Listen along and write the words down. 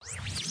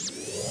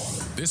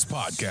This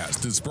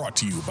podcast is brought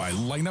to you by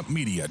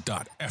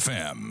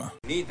lineupmedia.fm.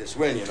 Need this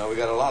win, you know. We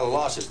got a lot of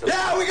losses.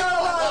 Yeah, we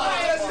got a lot of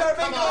losses. Let's start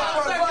making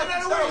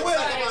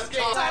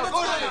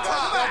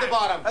At the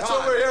bottom. That's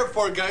what we're here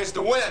for, guys,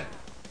 to win.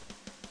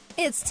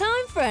 It's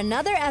time for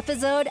another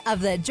episode of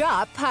The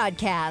Drop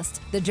Podcast.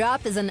 The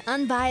Drop is an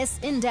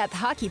unbiased, in-depth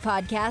hockey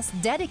podcast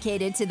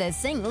dedicated to the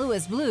St.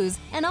 Louis Blues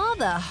and all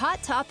the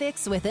hot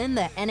topics within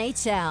the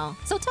NHL.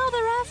 So tell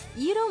the ref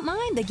you don't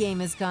mind the game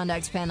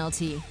misconduct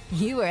penalty.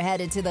 You were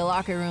headed to the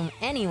locker room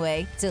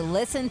anyway to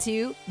listen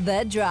to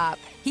The Drop.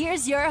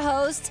 Here's your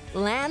host,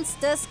 Lance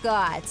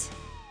DeScott.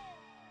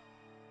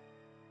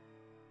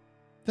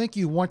 Thank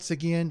you once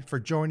again for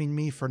joining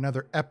me for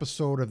another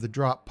episode of The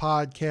Drop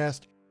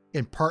Podcast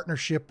in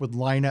partnership with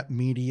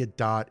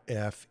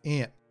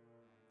lineupmedia.fm.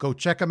 Go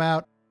check them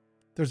out.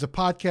 There's a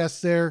podcast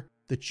there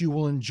that you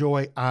will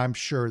enjoy, I'm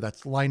sure.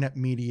 That's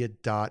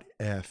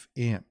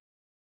lineupmedia.fm.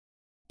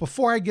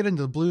 Before I get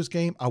into the Blues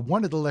game, I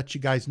wanted to let you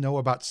guys know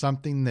about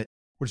something that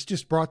was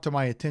just brought to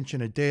my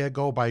attention a day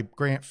ago by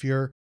Grant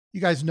Fuhr.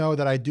 You guys know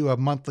that I do a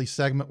monthly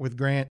segment with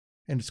Grant,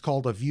 and it's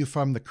called A View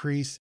from the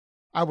Crease.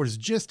 I was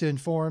just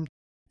informed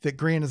that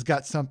Grant has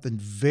got something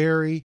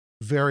very,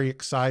 very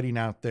exciting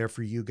out there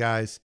for you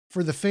guys.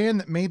 For the fan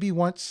that maybe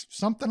wants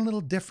something a little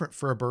different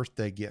for a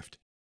birthday gift,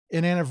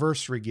 an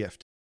anniversary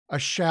gift, a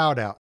shout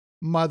out,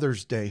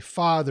 Mother's Day,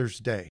 Father's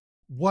Day,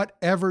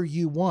 whatever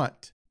you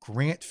want,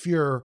 Grant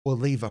Fuhr will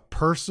leave a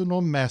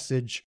personal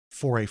message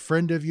for a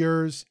friend of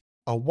yours,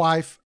 a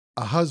wife,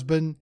 a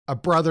husband, a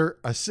brother,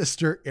 a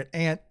sister, an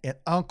aunt, an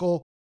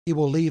uncle. He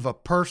will leave a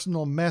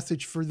personal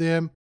message for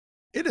them.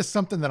 It is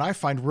something that I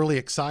find really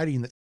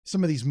exciting that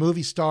some of these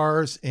movie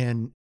stars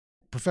and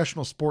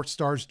professional sports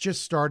stars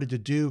just started to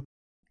do.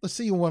 Let's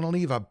say you want to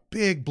leave a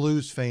big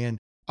Blues fan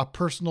a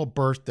personal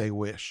birthday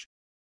wish.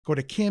 Go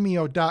to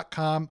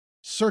Cameo.com,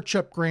 search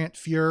up Grant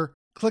Fuhr,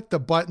 click the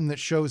button that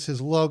shows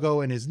his logo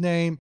and his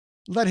name,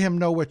 let him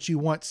know what you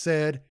want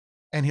said,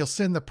 and he'll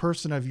send the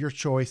person of your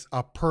choice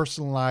a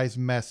personalized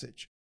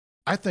message.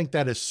 I think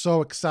that is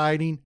so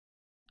exciting.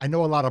 I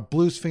know a lot of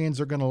Blues fans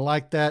are going to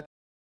like that.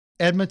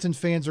 Edmonton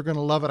fans are going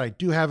to love it. I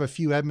do have a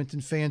few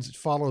Edmonton fans that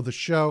follow the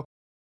show.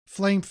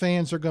 Flame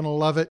fans are going to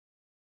love it.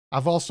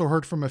 I've also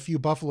heard from a few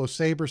Buffalo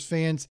Sabres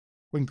fans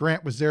when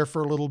Grant was there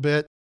for a little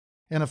bit.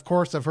 And of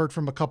course, I've heard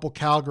from a couple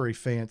Calgary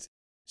fans.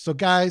 So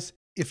guys,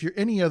 if you're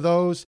any of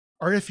those,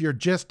 or if you're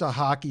just a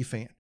hockey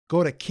fan,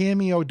 go to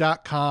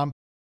Cameo.com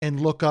and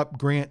look up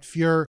Grant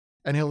Fuhr,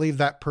 and he'll leave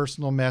that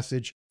personal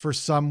message for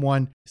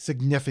someone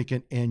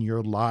significant in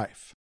your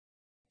life.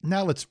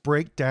 Now let's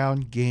break down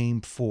Game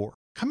 4.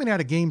 Coming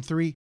out of Game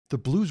 3, the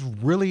Blues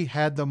really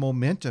had the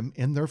momentum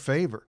in their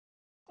favor.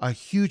 A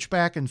huge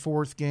back and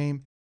forth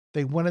game.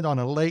 They won it on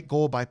a late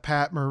goal by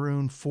Pat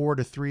Maroon,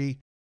 4-3.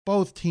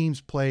 Both teams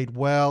played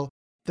well.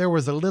 There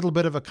was a little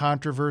bit of a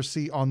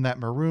controversy on that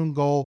Maroon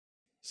goal.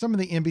 Some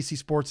of the NBC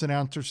Sports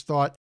announcers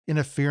thought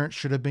interference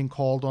should have been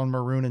called on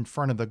Maroon in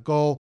front of the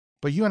goal.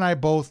 But you and I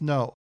both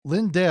know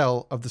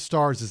Lindell of the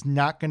Stars is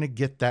not going to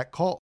get that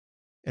call.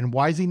 And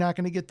why is he not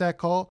going to get that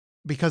call?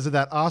 Because of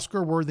that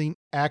Oscar-worthy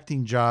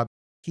acting job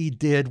he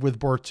did with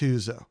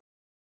Bortuzzo.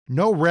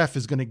 No ref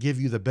is going to give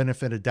you the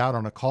benefit of doubt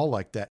on a call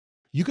like that.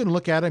 You can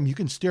look at him, you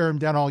can stare him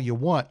down all you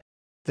want.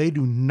 They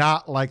do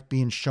not like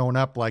being shown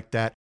up like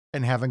that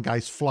and having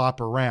guys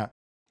flop around.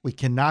 We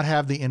cannot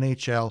have the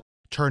NHL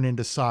turn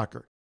into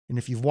soccer. And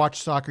if you've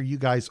watched soccer, you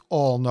guys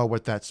all know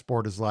what that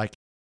sport is like.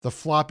 The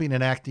flopping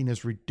and acting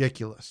is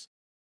ridiculous.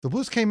 The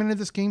Blues came into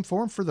this game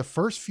for the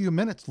first few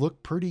minutes,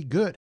 looked pretty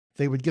good.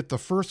 They would get the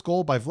first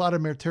goal by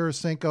Vladimir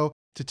Tarasenko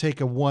to take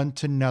a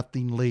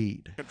 1-0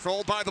 lead.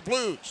 Controlled by the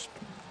Blues.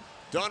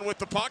 Dunn with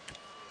the puck.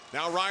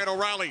 Now Ryan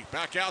O'Reilly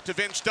back out to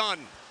Vince Dunn.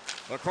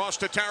 Across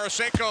to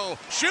Tarasenko.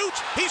 Shoots.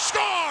 He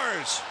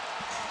scores!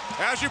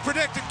 As you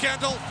predicted,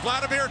 Kendall,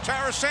 Vladimir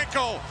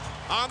Tarasenko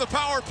on the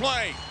power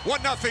play.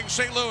 1-0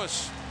 St.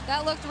 Louis.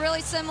 That looked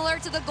really similar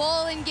to the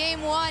goal in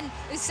Game 1,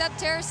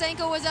 except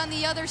Tarasenko was on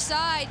the other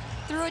side.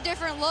 Threw a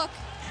different look.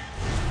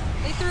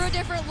 They threw a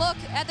different look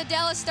at the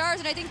Dallas Stars,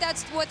 and I think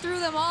that's what threw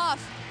them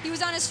off. He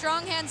was on his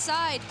strong hand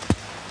side.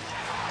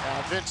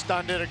 Vince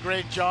Dunn did a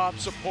great job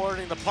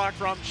supporting the puck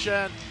from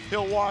Schenn.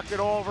 He'll walk it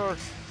over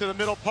to the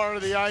middle part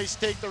of the ice,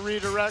 take the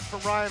redirect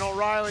from Ryan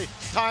O'Reilly.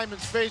 Time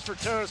and space for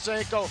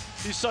Tarasenko.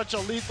 He's such a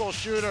lethal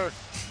shooter,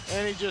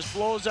 and he just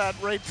blows that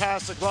right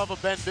past the glove of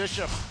Ben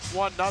Bishop.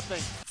 1-0.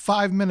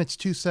 5 minutes,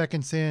 2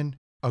 seconds in,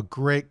 a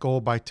great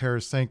goal by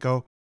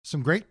Tarasenko.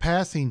 Some great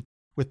passing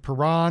with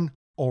Perron,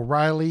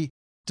 O'Reilly,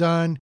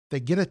 Dunn. They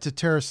get it to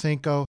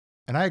Tarasenko,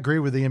 and I agree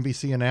with the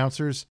NBC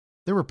announcers.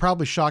 They were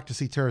probably shocked to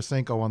see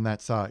Tarasenko on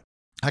that side.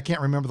 I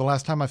can't remember the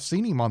last time I've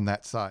seen him on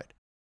that side.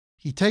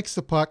 He takes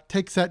the puck,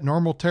 takes that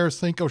normal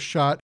Tarasenko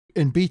shot,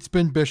 and beats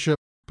Ben Bishop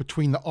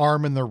between the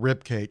arm and the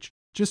rib cage.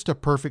 Just a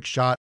perfect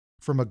shot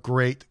from a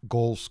great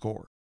goal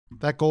scorer.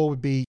 That goal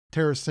would be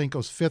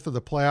Tarasenko's 5th of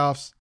the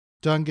playoffs.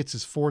 Dunn gets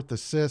his 4th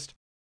assist.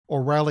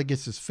 O'Reilly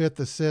gets his 5th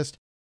assist.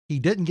 He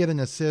didn't get an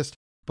assist,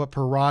 but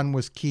Perron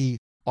was key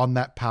on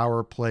that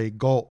power play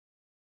goal.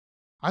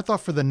 I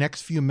thought for the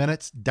next few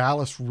minutes,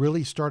 Dallas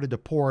really started to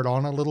pour it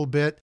on a little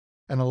bit.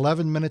 And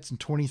 11 minutes and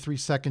 23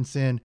 seconds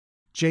in,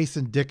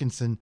 Jason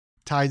Dickinson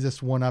ties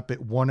this one up at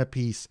 1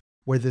 apiece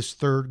with his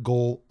third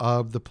goal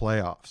of the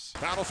playoffs.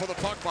 Battle for the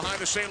puck behind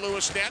the St.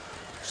 Louis net.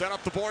 Set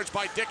up the boards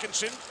by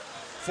Dickinson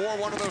for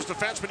one of those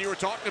defensemen you were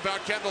talking about,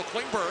 Kendall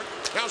Klingberg.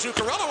 Now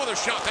Zuccarello with a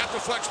shot. That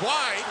deflects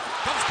wide.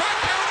 Comes back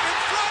out in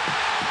front.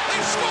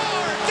 They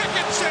score!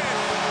 Dickinson!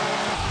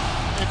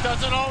 It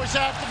doesn't always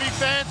have to be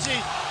fancy.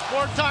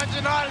 More times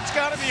than not, it's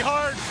got to be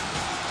hard.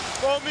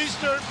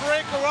 Bouwmeester and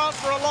Parayko out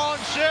for a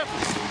long shift.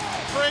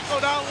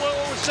 Parayko down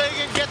with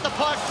Seguin, get the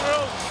puck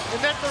through.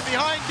 And then from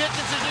behind,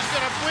 Dickinson just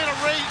going to win a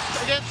race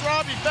against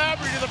Robbie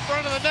Fabry to the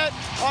front of the net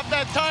off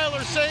that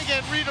Tyler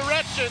Seguin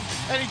redirection,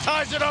 and he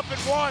ties it up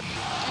at 1.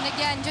 And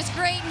again, just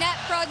great net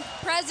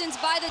presence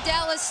by the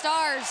Dallas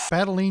Stars.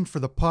 Battling for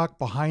the puck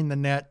behind the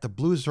net, the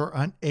Blues are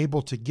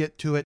unable to get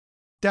to it.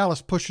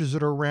 Dallas pushes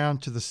it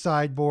around to the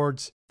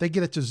sideboards. They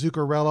get it to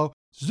Zuccarello.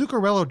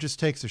 Zuccarello just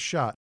takes a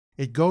shot.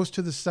 It goes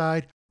to the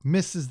side,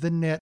 misses the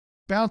net,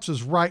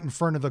 bounces right in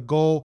front of the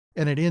goal,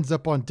 and it ends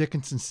up on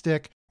Dickinson's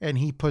stick, and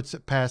he puts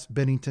it past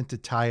Binnington to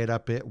tie it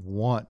up at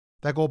 1.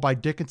 That goal by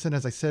Dickinson,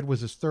 as I said,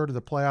 was his third of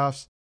the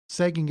playoffs.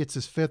 Seguin gets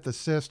his 5th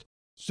assist.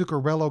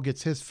 Zuccarello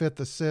gets his 5th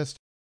assist.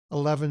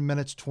 11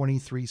 minutes,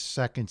 23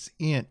 seconds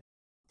in.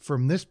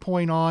 From this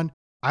point on,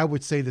 I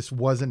would say this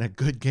wasn't a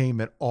good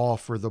game at all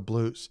for the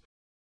Blues.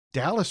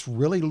 Dallas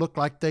really looked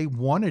like they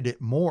wanted it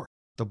more.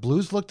 The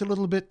Blues looked a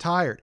little bit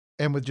tired,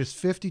 and with just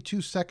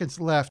 52 seconds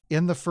left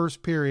in the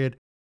first period,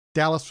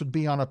 Dallas would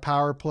be on a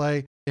power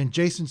play, and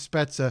Jason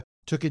Spezza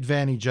took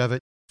advantage of it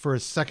for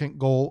his second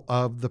goal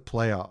of the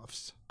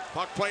playoffs.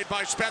 Puck played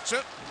by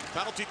Spezza.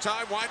 Penalty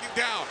time winding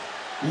down.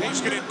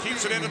 Niskanen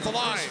keeps it in at the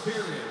line.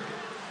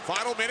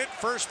 Final minute,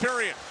 first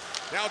period.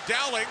 Now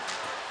Dowling.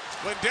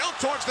 Lindell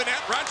towards the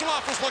net.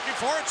 Radulov was looking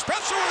for it.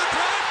 Spezza with a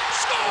drive.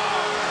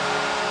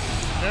 Score!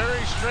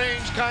 Very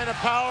strange kind of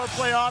power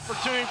play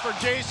opportunity for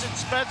Jason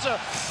Spezza.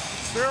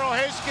 Miro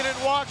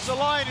Heiskanen walks the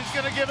line. He's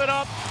going to give it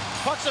up.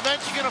 Puck's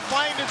eventually going to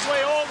find its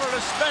way over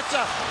to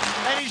Spezza,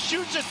 and he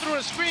shoots it through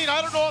a screen.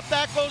 I don't know if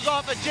that goes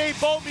off at Jay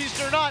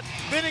Bouwmeester or not.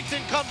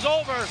 Binnington comes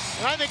over,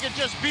 and I think it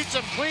just beats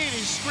him clean.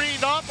 He's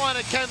screened off on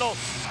it, Kendall.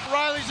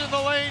 Riley's in the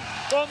lane,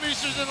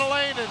 Bouwmeester's in the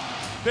lane, and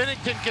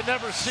Binnington can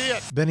never see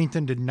it.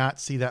 Binnington did not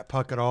see that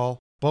puck at all.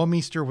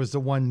 Bouwmeester was the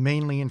one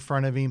mainly in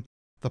front of him.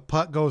 The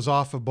puck goes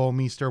off of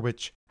Bouwmeester,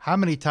 which how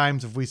many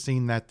times have we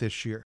seen that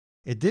this year?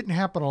 It didn't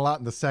happen a lot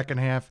in the second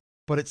half,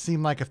 but it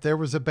seemed like if there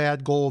was a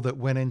bad goal that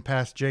went in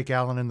past Jake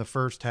Allen in the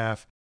first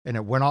half and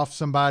it went off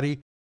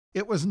somebody,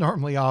 it was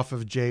normally off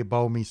of Jay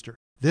Bouwmeester.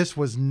 This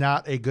was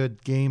not a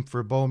good game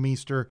for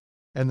Bouwmeester,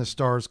 and the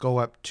Stars go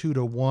up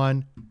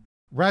 2-1.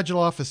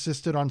 Radulov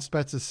assisted on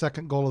Spezza's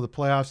second goal of the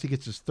playoffs. He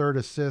gets his 3rd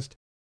assist.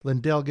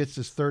 Lindell gets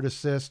his 3rd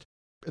assist,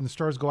 and the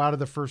Stars go out of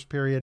the first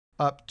period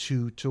up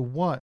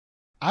 2-1.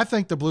 I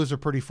think the Blues are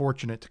pretty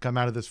fortunate to come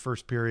out of this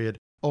first period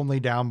only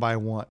down by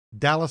 1.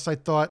 Dallas, I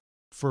thought,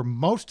 for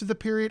most of the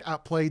period,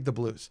 outplayed the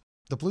Blues.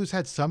 The Blues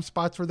had some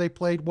spots where they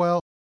played well,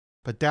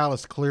 but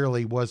Dallas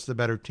clearly was the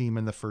better team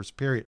in the first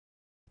period.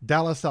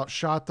 Dallas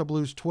outshot the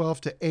Blues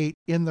 12-8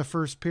 in the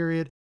first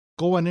period.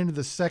 Going into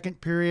the second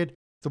period,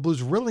 the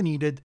Blues really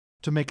needed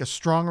to make a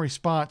strong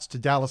response to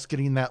Dallas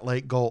getting that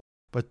late goal,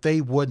 but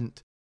they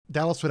wouldn't.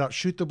 Dallas would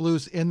outshoot the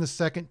Blues in the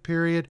second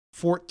period,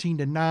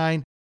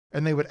 14-9,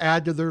 and they would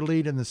add to their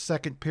lead in the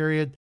second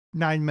period,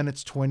 9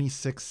 minutes,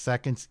 26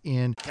 seconds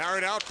in.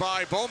 Carried out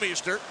by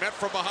Bouwmeester, met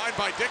from behind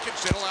by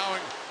Dickinson,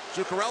 allowing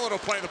Zuccarello to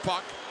play the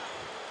puck.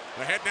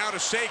 Ahead now to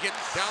Seguin,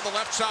 down the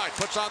left side,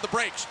 puts on the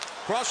brakes.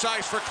 Cross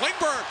ice for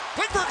Klingberg.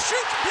 Klingberg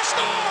shoots, he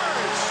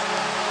scores!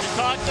 We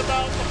talked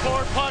about the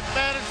poor puck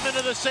management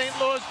of the St.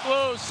 Louis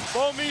Blues.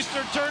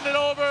 Bouwmeester turned it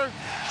over.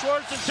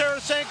 Schwartz and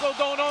Tarasenko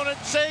don't own it.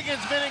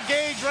 Sagan's been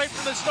engaged right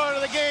from the start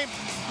of the game.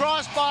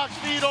 Cross box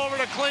feed over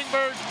to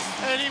Klingberg,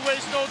 and he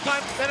wastes no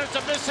time. Then it's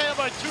a mishand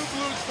by 2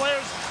 Blues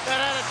players that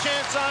had a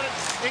chance on it.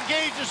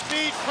 Engage the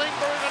speed.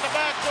 Klingberg on the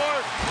back door.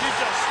 He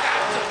just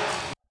snaps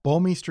it.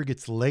 Bouwmeester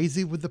gets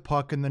lazy with the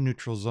puck in the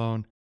neutral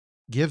zone,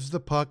 gives the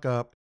puck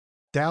up.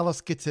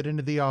 Dallas gets it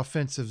into the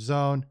offensive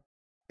zone.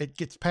 It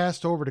gets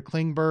passed over to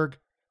Klingberg.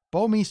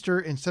 Bouwmeester,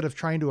 instead of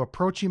trying to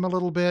approach him a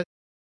little bit,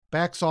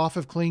 backs off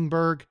of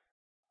Klingberg,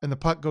 and the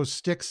puck goes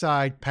stick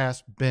side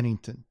past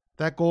Binnington.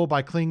 That goal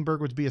by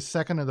Klingberg would be a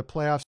second of the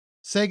playoffs.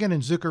 Seguin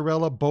and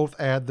Zuccarello both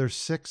add their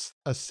 6th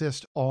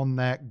assist on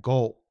that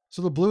goal.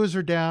 So the Blues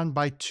are down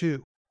by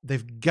 2.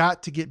 They've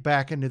got to get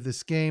back into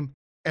this game.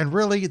 And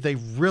really, they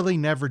really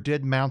never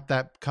did mount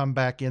that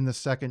comeback in the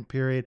second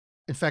period.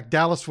 In fact,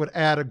 Dallas would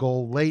add a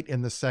goal late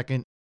in the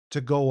second to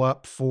go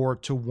up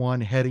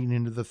 4-1 heading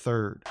into the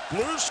third.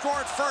 Blues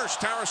scored first.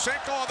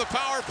 Tarasenko on the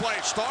power play.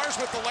 Stars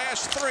with the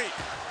last 3.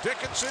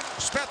 Dickinson,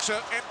 Spezza,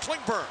 and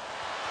Klingberg.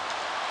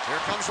 Here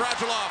comes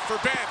Radulov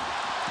for Ben.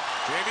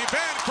 Jamie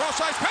Benn,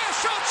 cross ice pass,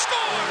 shot,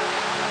 score!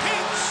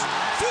 Hits,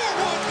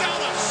 4-1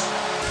 Dallas.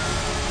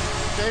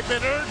 They've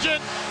been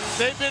urgent.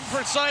 They've been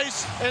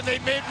precise, and they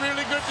made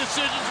really good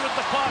decisions with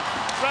the puck.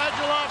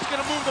 Radulov's going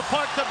to move the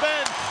puck to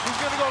Ben. He's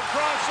going to go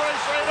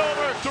cross-ice right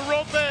over to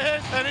Roope,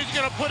 and he's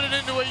going to put it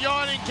into a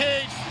yawning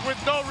cage with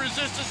no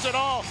resistance at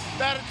all.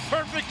 That is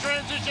perfect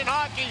transition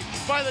hockey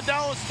by the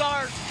Dallas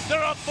Stars.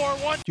 They're up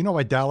 4-1. Do you know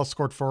why Dallas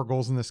scored 4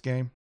 goals in this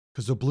game?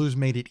 Because the Blues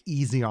made it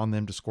easy on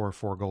them to score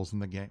 4 goals in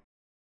the game.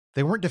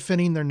 They weren't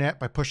defending their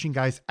net by pushing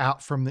guys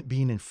out from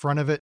being in front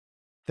of it.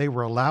 They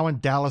were allowing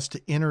Dallas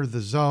to enter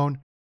the zone.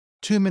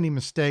 Too many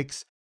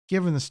mistakes,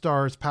 giving the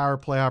Stars power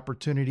play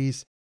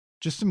opportunities.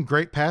 Just some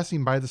great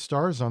passing by the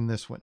Stars on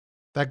this one.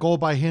 That goal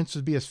by Hintz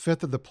would be his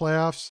 5th of the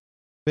playoffs.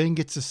 Ben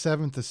gets his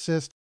 7th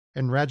assist,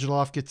 and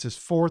Radulov gets his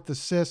 4th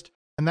assist.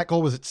 And that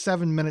goal was at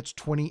 7 minutes,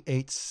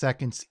 28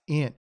 seconds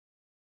in.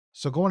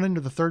 So going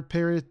into the third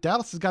period,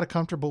 Dallas has got a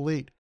comfortable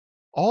lead.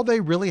 All they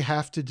really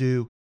have to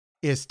do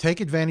is take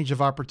advantage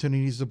of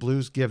opportunities the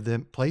Blues give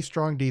them, play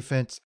strong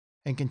defense,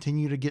 and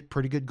continue to get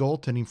pretty good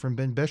goaltending from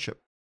Ben Bishop.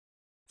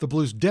 The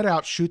Blues did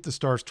outshoot the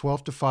Stars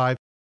 12-5,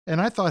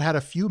 and I thought had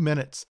a few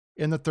minutes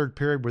in the third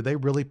period where they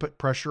really put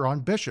pressure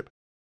on Bishop.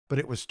 But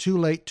it was too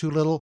late, too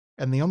little,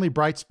 and the only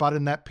bright spot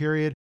in that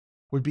period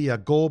would be a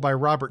goal by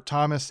Robert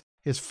Thomas,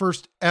 his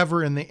first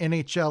ever in the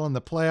NHL in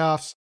the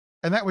playoffs,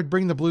 and that would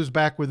bring the Blues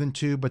back within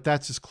 2, but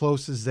that's as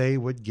close as they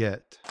would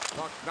get.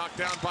 Puck knocked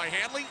down by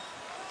Hanley.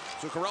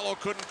 Zuccarello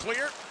couldn't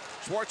clear.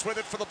 Schwartz with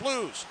it for the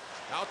Blues.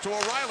 Out to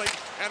O'Reilly,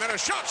 and then a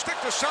shot stick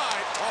to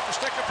side off the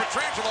stick of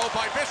Pietrangelo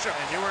by Bishop.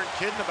 And you weren't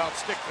kidding about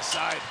stick to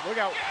side. Look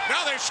out.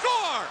 Now they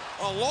score!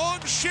 A long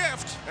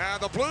shift, and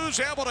the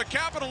Blues able to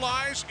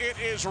capitalize. It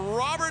is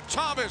Robert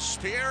Thomas.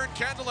 Pierre and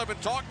Kendall have been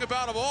talking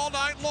about him all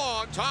night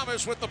long.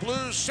 Thomas with the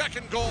Blues'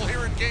 second goal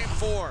here in Game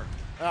 4.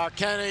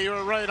 Kenny, you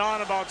were right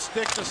on about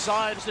stick to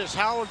side. This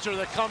howitzer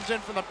that comes in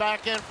from the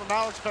back end from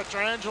Alex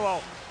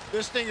Pietrangelo.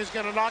 This thing is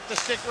going to knock the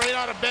stick right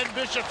out of Ben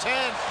Bishop's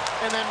hand,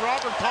 and then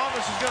Robert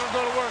Thomas is going to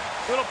go to work.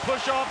 Little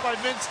push off by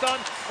Vince Dunn,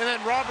 and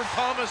then Robert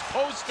Thomas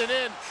posted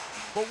in.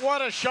 But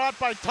what a shot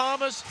by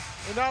Thomas,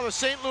 and now the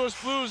St. Louis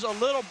Blues, a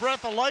little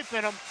breath of life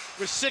in them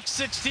with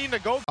 6:16 to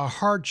go. A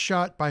hard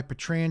shot by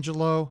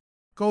Pietrangelo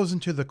goes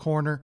into the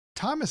corner.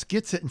 Thomas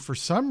gets it, and for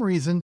some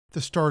reason,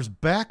 the Stars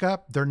back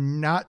up. They're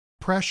not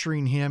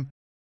pressuring him.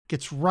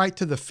 Gets right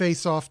to the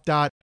face-off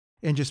dot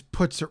and just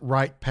puts it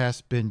right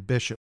past Ben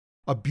Bishop.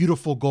 A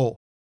beautiful goal.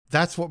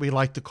 That's what we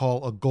like to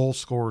call a goal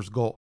scorer's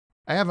goal.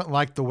 I haven't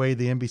liked the way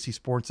the NBC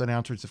Sports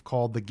announcers have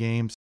called the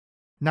games,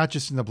 not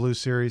just in the Blues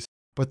series,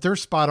 but they're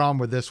spot on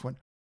with this one.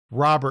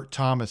 Robert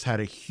Thomas had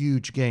a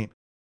huge game,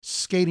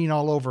 skating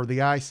all over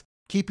the ice,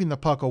 keeping the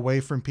puck away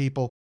from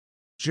people.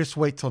 Just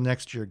wait till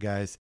next year,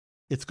 guys.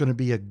 It's going to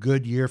be a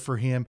good year for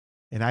him,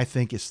 and I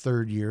think his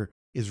third year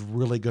is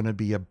really going to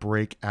be a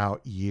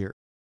breakout year.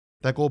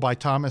 That goal by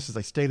Thomas, as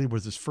I stated,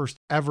 was his first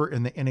ever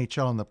in the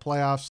NHL in the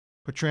playoffs.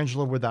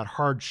 Pietrangelo with that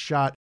hard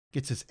shot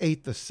gets his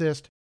 8th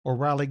assist.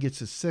 O'Reilly gets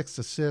his 6th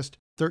assist,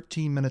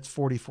 13 minutes,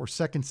 44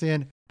 seconds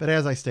in. But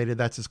as I stated,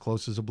 that's as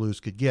close as the Blues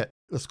could get.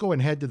 Let's go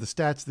and head to the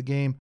stats of the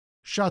game.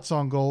 Shots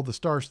on goal, the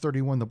Stars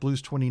 31, the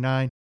Blues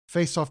 29.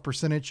 Face-off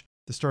percentage,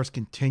 the Stars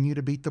continue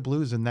to beat the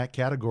Blues in that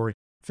category,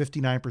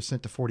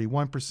 59% to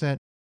 41%.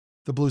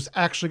 The Blues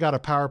actually got a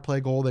power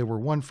play goal. They were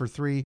 1 for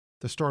 3.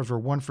 The Stars were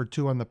 1 for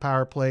 2 on the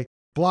power play.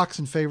 Blocks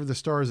in favor of the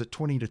Stars at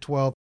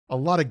 20-12. A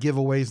lot of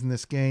giveaways in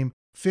this game.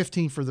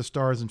 15 for the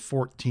Stars and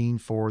 14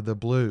 for the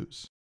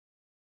Blues.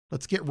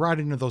 Let's get right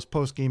into those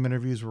post-game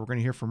interviews where we're going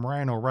to hear from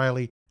Ryan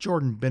O'Reilly,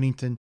 Jordan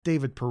Binnington,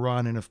 David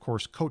Perron, and of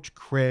course, Coach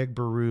Craig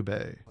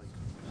Berube.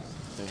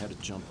 They had to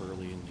jump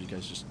early, and you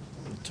guys just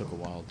it took a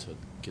while to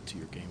get to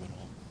your game at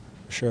all.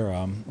 Sure.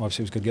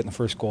 Obviously, it was good getting the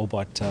first goal,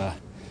 but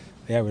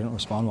we didn't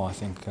respond well. I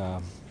think,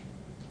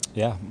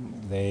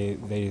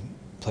 they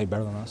played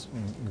better than us.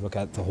 When you look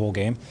at the whole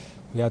game,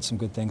 we had some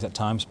good things at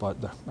times, but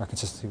our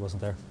consistency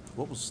wasn't there.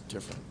 What was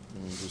different? I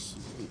mean,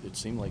 it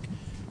seemed like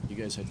you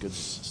guys had good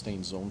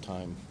sustained zone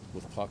time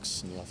with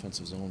pucks in the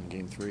offensive zone in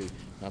Game 3.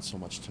 Not so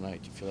much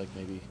tonight. Do you feel like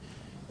maybe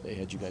they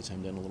had you guys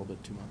hemmed in a little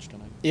bit too much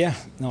tonight? Yeah,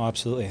 no,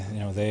 absolutely.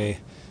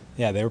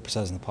 They were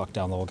possessing the puck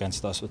down low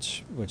against us,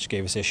 which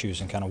gave us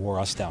issues and kind of wore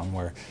us down.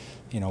 Where,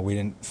 we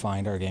didn't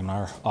find our game,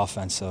 our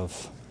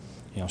offensive,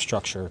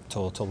 structure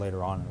till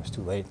later on. It was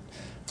too late.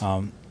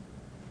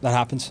 That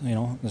happens,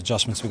 the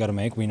adjustments we got to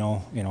make. We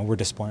know, we're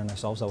disappointed in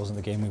ourselves. That wasn't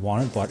the game we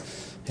wanted, but,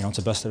 it's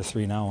a best of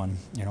 3 now, and,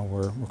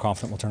 we're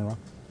confident we'll turn it around.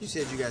 You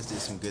said you guys did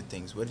some good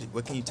things.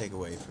 What can you take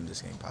away from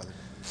this game positive?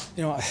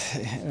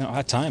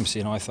 At times,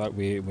 I thought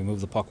we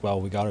moved the puck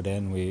well. We got it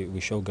in. We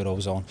showed good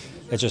ozone.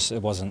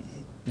 It wasn't,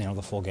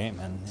 the full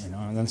game, and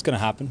and then it's going to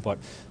happen. But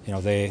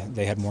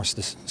they had more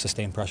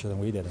sustained pressure than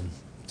we did, and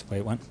that's the way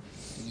it went.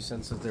 Did you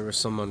sense that there was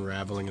some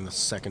unraveling in the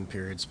second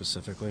period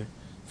specifically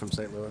from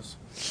St. Louis?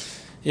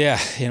 Yeah,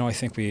 I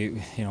think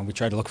we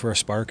tried to look for a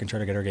spark and try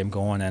to get our game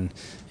going, and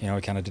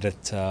we kind of did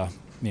it.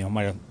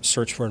 Might have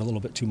searched for it a little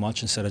bit too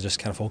much instead of just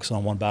kind of focusing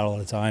on one battle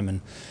at a time,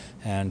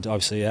 and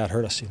obviously, it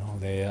hurt us.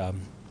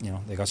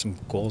 They got some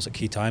goals at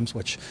key times,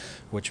 which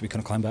we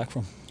couldn't climb back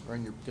from.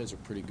 Ryan, you guys are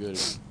pretty good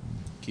at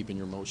keeping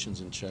your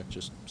emotions in check.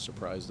 Just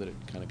surprised that it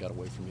kind of got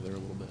away from you there a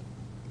little bit.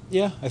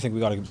 Yeah, I think we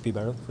got to be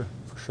better for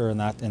sure in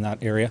that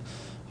area.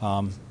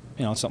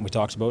 It's something we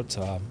talked about.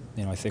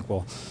 I think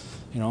we'll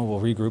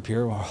regroup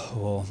here.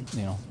 We'll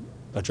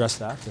address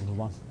that and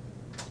move on.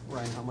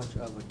 Ryan, how much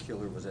of a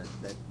killer was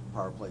that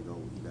power play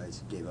goal you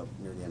guys gave up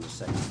near the end of the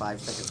second? 5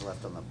 seconds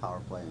left on the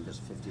power play and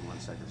just 51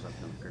 seconds left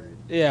in the period.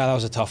 Yeah, that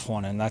was a tough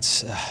one, and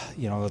that's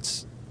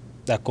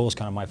that goal's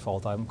kind of my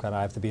fault. I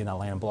have to be in that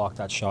lane and block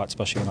that shot,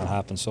 especially when that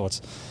happens. So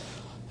it's,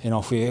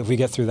 if we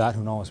get through that,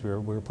 who knows? We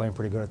were playing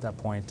pretty good at that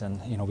point, and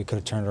we could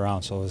have turned it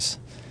around. So it was,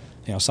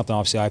 something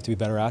obviously I have to be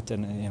better at,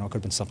 and it could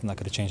have been something that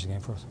could have changed the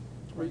game for us.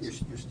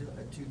 You're still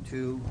at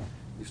 2-2.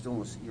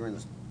 You're in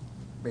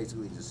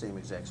basically the same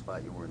exact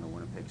spot you were in the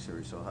Winnipeg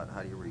series. So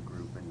how do you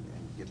regroup and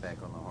get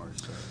back on the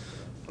horse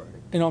Friday?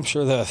 I'm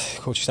sure the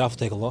coaching staff will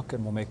take a look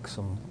and we'll make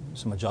some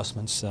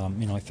adjustments.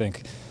 I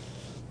think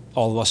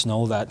all of us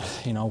know that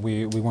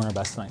we weren't our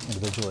best tonight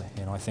individually.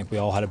 I think we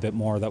all had a bit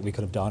more that we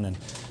could have done,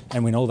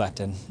 and we know that.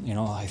 And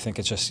I think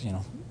it's just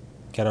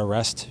get our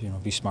rest,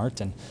 be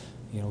smart, and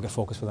get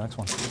focused for the next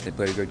one. They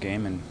played a good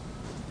game, and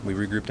we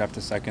regrouped after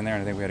the second there,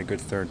 and I think we had a good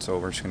third. So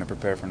we're just going to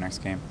prepare for the next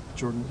game.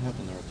 Jordan, what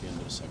happened there at the end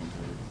of the second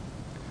period?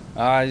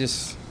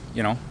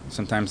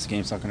 Sometimes the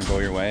game's not going to go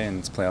your way, and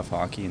it's playoff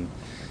hockey, and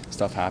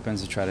stuff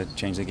happens. You try to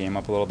change the game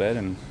up a little bit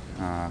and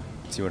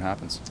see what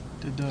happens.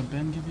 Did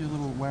Ben give you a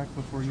little whack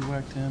before you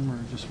whacked him, or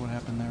just what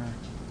happened there?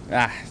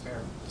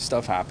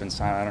 Stuff happens.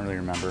 I don't really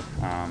remember.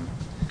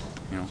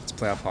 It's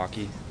playoff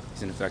hockey.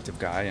 He's an effective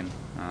guy, and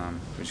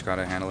we just got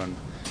to handle and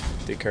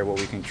take care of what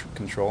we can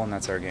control, and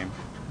that's our game.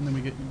 And then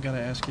we got to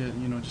ask you,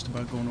 just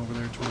about going over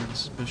there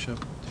towards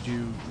Bishop. Did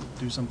you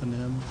do something to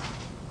him?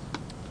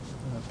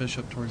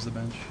 Bishop towards the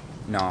bench?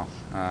 No,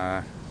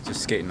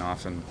 just skating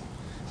off, and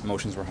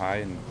emotions were high,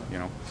 and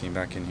came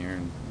back in here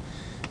and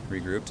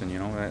regrouped, and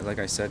like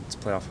I said, it's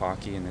playoff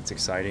hockey and it's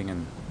exciting,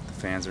 and the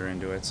fans are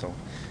into it, so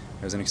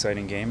it was an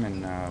exciting game,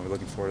 and we're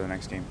looking forward to the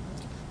next game.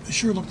 It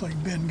sure looked like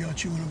Ben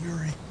got you in a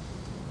very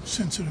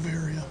sensitive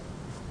area.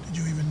 Did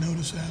you even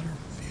notice that or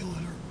feel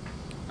it?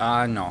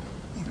 Or? No.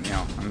 Okay.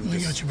 No. They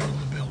got you below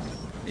the belt.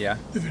 Yeah?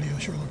 The video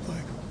sure looked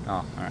like. Oh,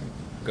 all right.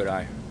 Good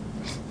eye.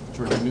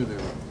 Jordan, I knew they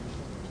were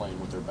playing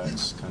with their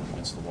backs kind of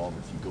against the wall, but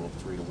if you go up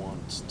 3-1,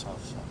 it's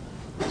tough.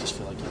 I just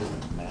feel like you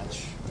didn't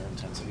match their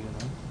intensity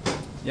tonight.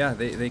 Yeah,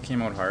 they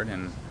came out hard,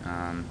 and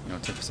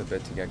it took us a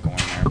bit to get going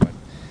there, but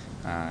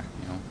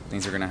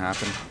things are going to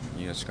happen.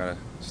 You just got to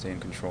stay in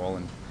control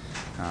and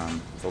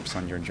focus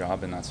on your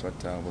job, and that's what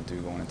we'll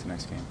do going into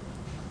next game.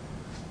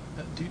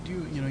 Do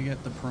you you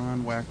get the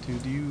Perron whack too?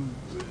 Do you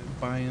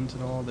buy into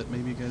it all that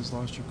maybe you guys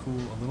lost your cool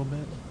a little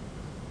bit?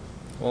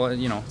 Well,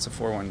 it's a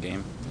 4-1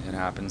 game. It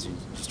happens. You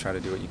just try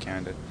to do what you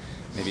can to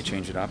maybe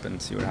change it up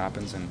and see what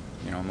happens. And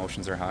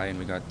emotions are high, and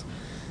we got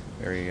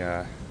very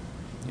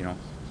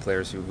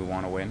players who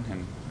want to win,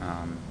 and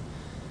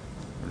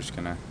we're just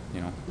gonna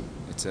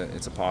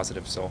it's a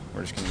positive. So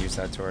we're just gonna use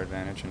that to our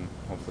advantage, and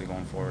hopefully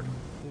going forward.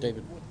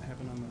 David, what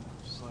happened on the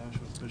slash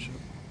with Bishop?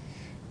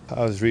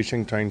 I was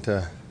reaching, trying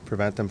to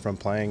prevent him from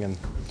playing, and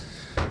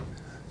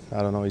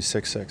I don't know, he's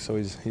 6'6", so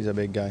he's a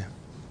big guy.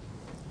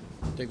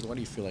 David, why do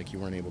you feel like you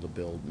weren't able to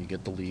build? You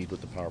get the lead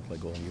with the power play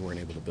goal, and you weren't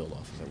able to build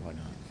off of it. Why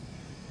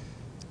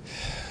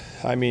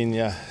not? I mean,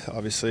 yeah,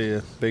 obviously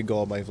a big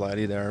goal by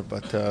Vladdy there,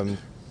 but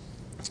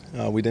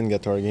we didn't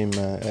get to our game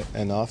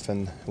enough,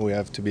 and we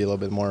have to be a little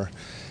bit more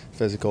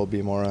physical,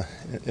 be more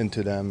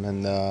into them,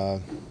 and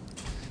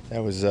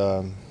it was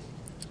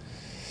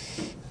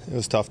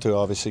tough to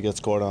obviously get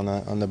scored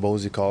on the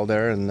Bozy call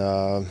there, and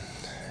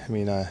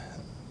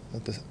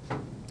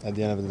at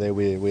the end of the day,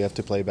 we have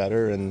to play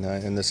better, and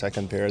in the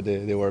second period,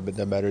 they were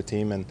the better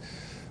team, and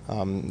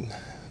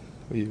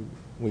we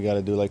got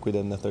to do like we did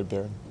in the third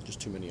period. Just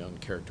too many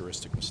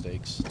uncharacteristic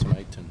mistakes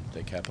tonight, and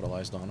they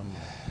capitalized on them?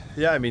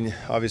 Yeah, I mean,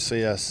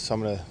 obviously, yes,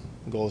 some of the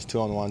goals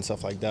 2-on-1,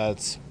 stuff like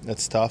that,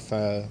 it's tough,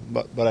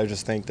 but I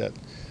just think that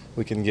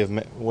we can give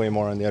way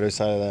more on the other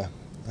side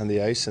of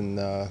the ice, and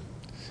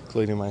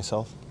including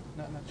myself.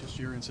 Not just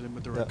your incident,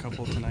 but there were a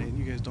couple tonight, and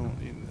you guys don't.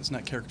 It's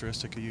not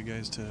characteristic of you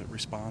guys to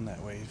respond that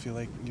way. You feel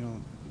like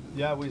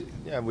Yeah, we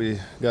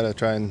got to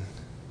try and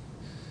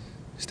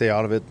stay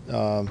out of it.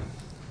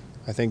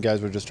 I think guys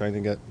were just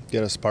trying to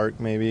get a spark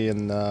maybe,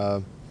 and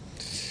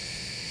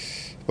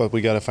but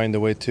we got to find a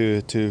way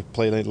to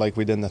play like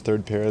we did in the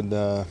third period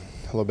a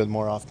little bit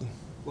more often.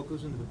 What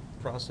goes into the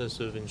process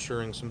of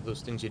ensuring some of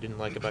those things you didn't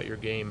like about your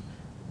game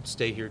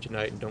stay here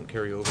tonight and don't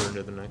carry over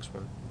into the next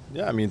one?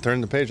 Yeah, I mean,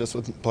 turn the page. That's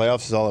what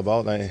playoffs is all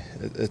about.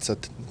 It's a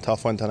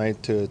tough one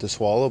tonight to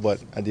swallow,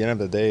 but at the end of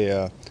the day,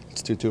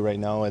 it's 2-2 right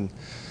now, and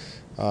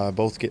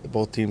both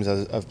teams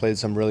have played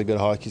some really good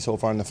hockey so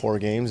far in the 4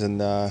 games, and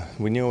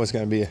we knew it was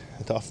going to be a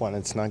tough one.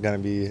 It's not going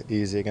to be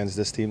easy against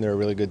this team. They're a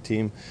really good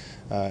team,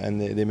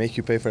 and they make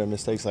you pay for their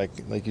mistakes,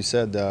 like you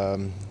said.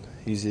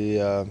 Easy,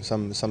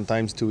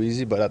 sometimes too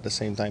easy, but at the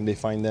same time they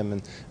find them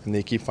and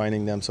they keep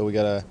finding them. So we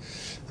gotta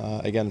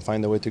again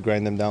find a way to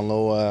grind them down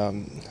low a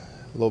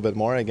little bit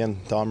more. Again,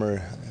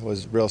 Tomer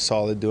was real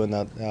solid doing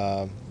that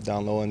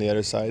down low on the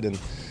other side, and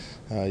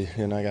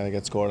you're not going to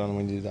get scored on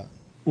when you do that.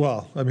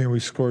 Well, I mean, we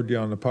scored you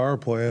on the power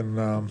play,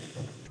 and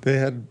they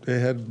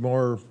had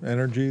more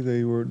energy.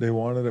 They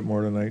wanted it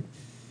more tonight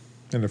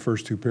in the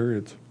first 2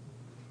 periods.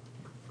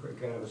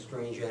 Kind of a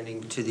strange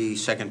ending to the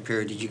second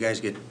period. Did you guys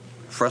get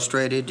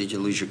frustrated? Did you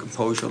lose your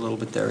composure a little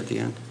bit there at the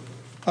end?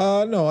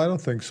 No, I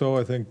don't think so.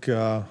 I think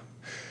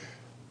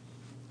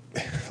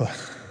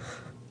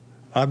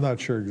I'm not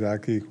sure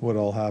exactly what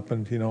all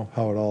happened,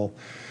 how it all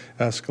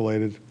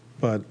escalated,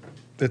 but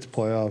it's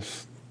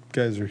playoffs.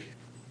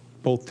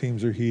 Both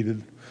teams are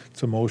heated.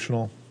 It's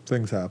emotional.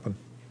 Things happen.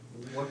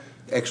 What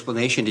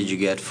explanation did you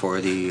get for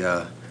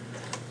the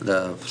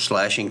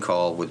slashing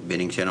call with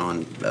Binnington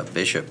on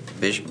Bishop?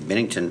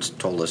 Binnington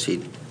told us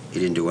he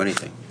didn't do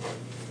anything.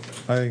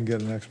 I didn't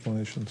get an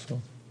explanation,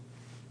 so.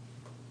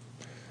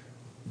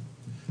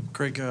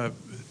 Craig,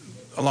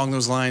 along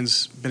those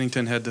lines,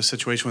 Binnington had the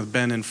situation with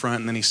Ben in front,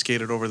 and then he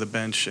skated over the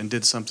bench and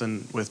did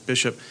something with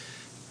Bishop.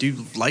 Do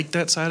you like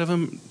that side of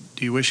him?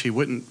 Do you wish he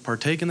wouldn't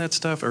partake in that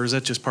stuff, or is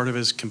that just part of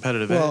his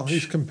competitive edge? Well,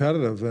 he's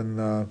competitive,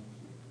 and I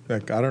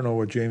don't know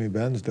what Jamie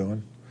Benn's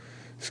doing,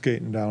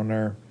 skating down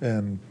there,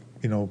 and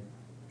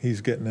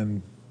he's getting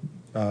in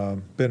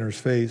Binner's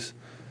face.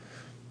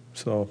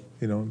 So,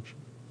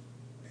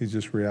 he's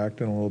just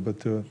reacting a little bit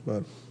to it,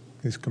 but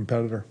he's a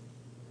competitor.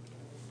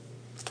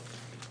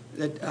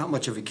 How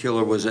much of a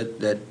killer was it,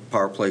 that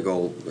power play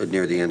goal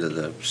near the end of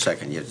the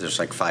second? There's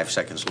like 5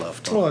 seconds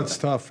left. Well, it's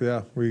tough,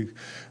 yeah. I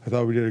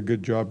thought we did a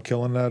good job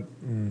killing that.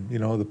 And,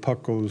 the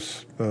puck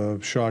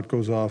shot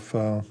goes off,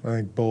 I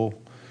think Bo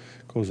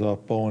goes off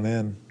Bowen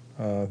in.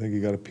 I think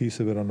he got a piece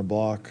of it on the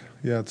block.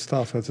 Yeah, it's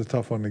tough. That's a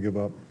tough one to give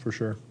up, for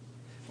sure.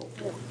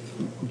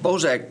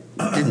 Bozak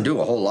didn't do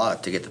a whole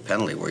lot to get the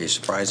penalty. Were you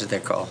surprised at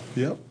that call?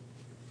 Yep.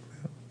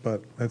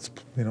 But that's,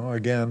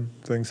 again,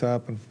 things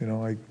happen.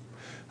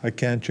 I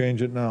can't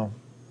change it now.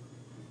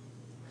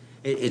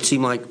 It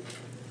seemed like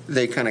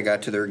they kind of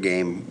got to their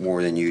game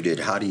more than you did.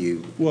 How do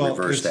you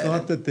reverse that? Well,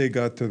 it's not that they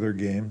got to their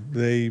game.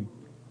 They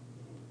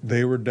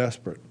were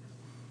desperate.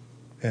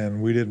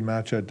 And we didn't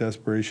match that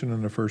desperation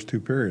in the first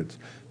 2 periods.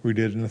 We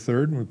did in the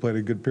third, and we played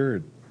a good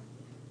period.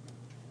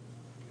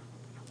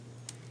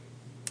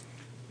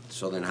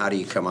 So then how do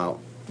you come out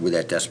with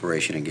that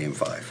desperation in Game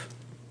 5?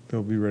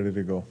 They'll be ready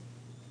to go.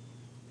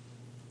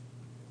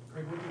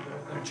 Craig, what did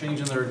that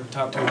change in their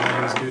top 2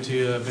 lines do to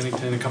you?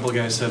 Binnington, a couple of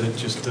guys said it,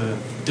 just a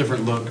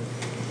different look.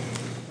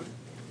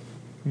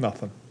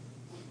 Nothing.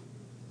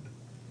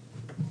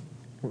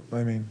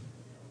 I mean,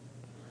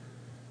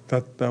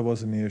 that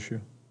wasn't the issue.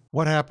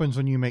 What happens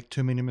when you make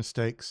too many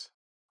mistakes?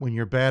 When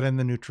you're bad in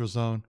the neutral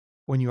zone?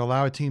 When you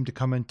allow a team to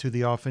come into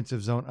the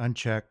offensive zone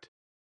unchecked?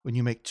 When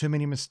you make too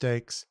many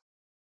mistakes?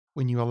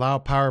 When you allow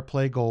power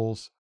play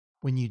goals?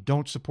 When you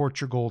don't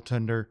support your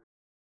goaltender?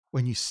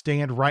 When you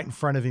stand right in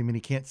front of him and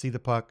he can't see the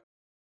puck?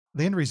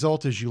 The end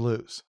result is you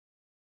lose.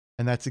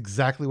 And that's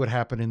exactly what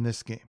happened in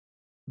this game.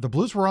 The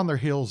Blues were on their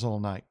heels all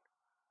night.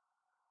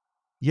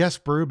 Yes,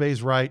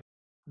 Berube's right.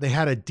 They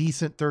had a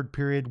decent third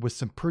period with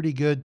some pretty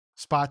good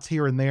spots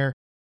here and there,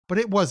 but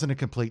it wasn't a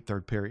complete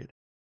third period.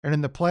 And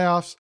in the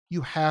playoffs,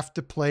 you have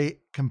to play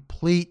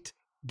complete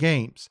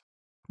games,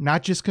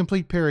 not just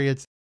complete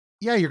periods.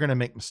 Yeah, you're going to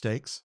make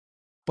mistakes,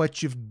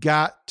 but you've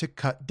got to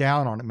cut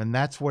down on them. And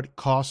that's what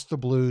cost the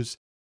Blues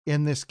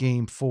in this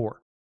Game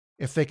 4.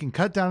 If they can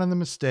cut down on the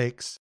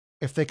mistakes,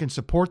 if they can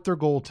support their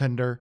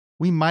goaltender,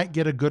 we might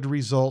get a good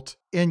result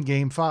in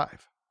Game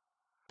 5.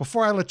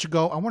 Before I let you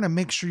go, I want to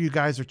make sure you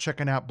guys are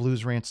checking out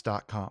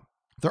bluesrants.com.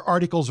 Their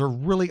articles are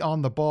really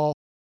on the ball.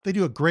 They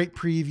do a great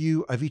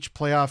preview of each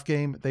playoff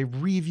game. They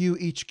review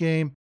each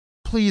game.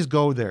 Please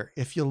go there.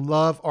 If you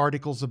love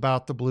articles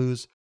about the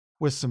Blues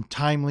with some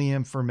timely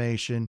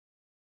information,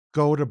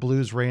 go to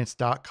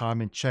bluesrants.com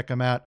and check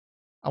them out.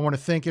 I want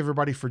to thank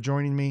everybody for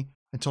joining me.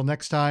 Until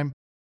next time,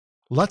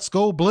 let's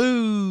go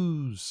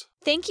Blues!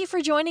 Thank you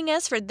for joining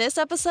us for this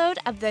episode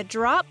of the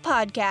Drop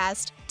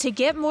Podcast. To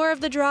get more of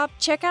The Drop,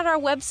 check out our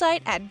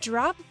website at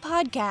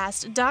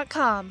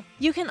droppodcast.com.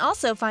 You can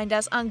also find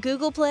us on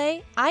Google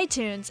Play,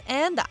 iTunes,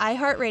 and the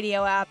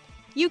iHeartRadio app.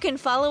 You can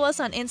follow us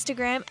on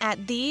Instagram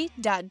at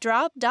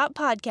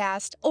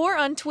the.drop.podcast or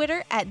on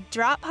Twitter at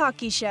Drop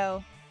Hockey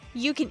Show.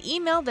 You can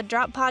email the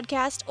Drop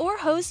Podcast or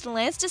host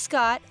Lance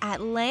DeScott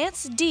at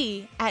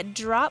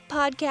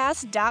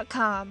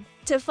lanced@droppodcast.com.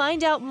 To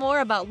find out more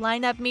about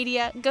Lineup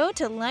Media, go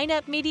to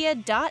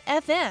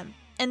lineupmedia.fm.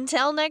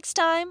 Until next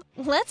time,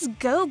 let's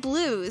go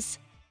Blues!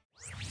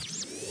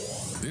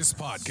 This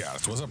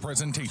podcast was a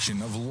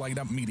presentation of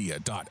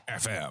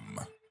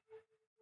lineupmedia.fm.